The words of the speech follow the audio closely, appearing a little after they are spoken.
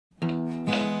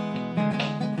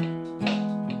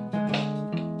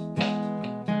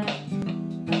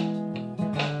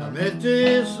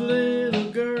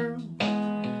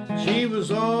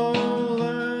was all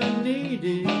I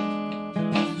needed.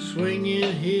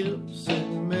 Swinging hips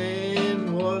and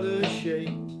man, what a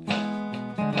shape.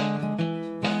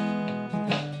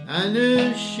 I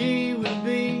knew she would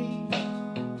be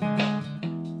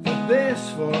the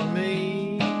best for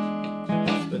me,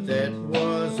 but that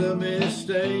was a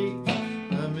mistake,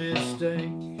 a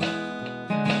mistake,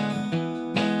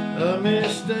 a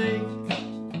mistake,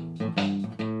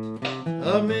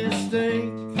 a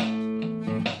mistake.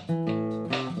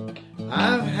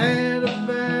 I've had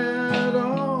about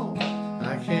all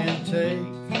I can take.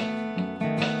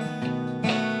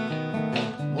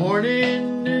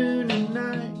 Morning, noon, and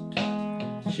night,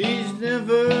 she's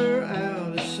never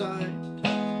out of sight.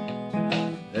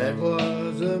 That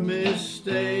was a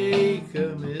mistake,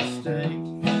 a mistake.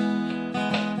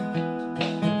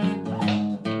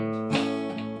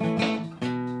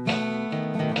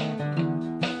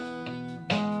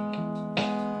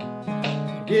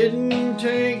 Didn't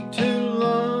take too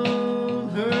long,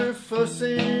 her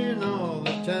fussing all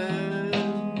the time.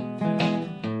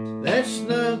 That's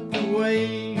not the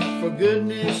way, for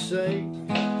goodness sake.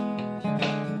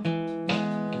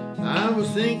 I was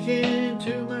thinking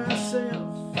to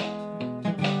myself,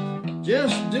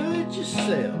 just do it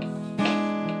yourself.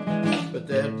 But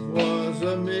that was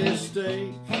a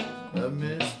mistake, a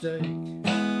mistake,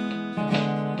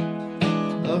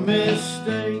 a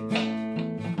mistake,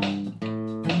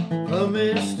 a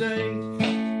mistake.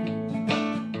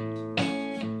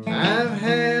 I've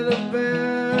had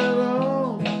about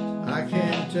all I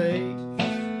can take.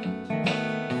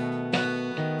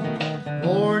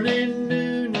 Morning,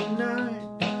 noon, and night,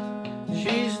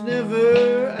 she's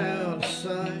never out of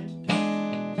sight.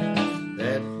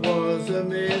 That was a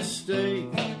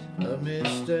mistake, a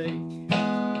mistake.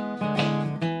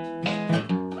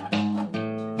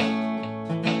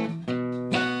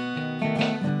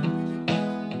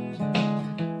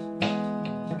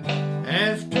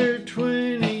 After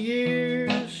 20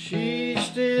 years, she's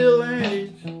still at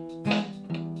it,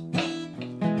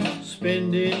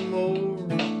 spending more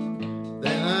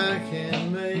than I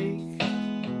can make.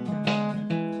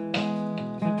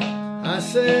 I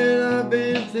said I've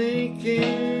been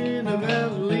thinking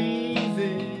about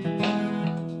leaving.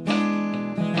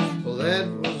 Well, that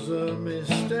was a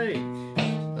mistake,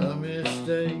 a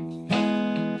mistake,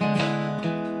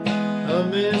 a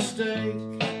mistake,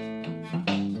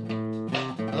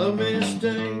 a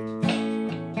mistake.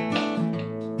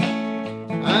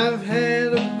 I've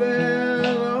had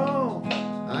about all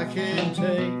I can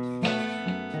take.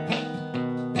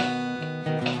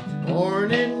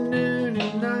 Morning, noon,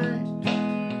 and night,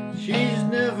 she's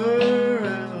never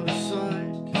out of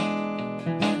sight.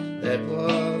 That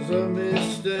was a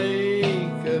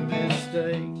mistake, a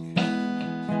mistake.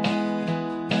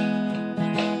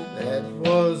 That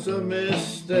was a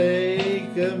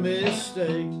mistake, a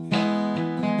mistake.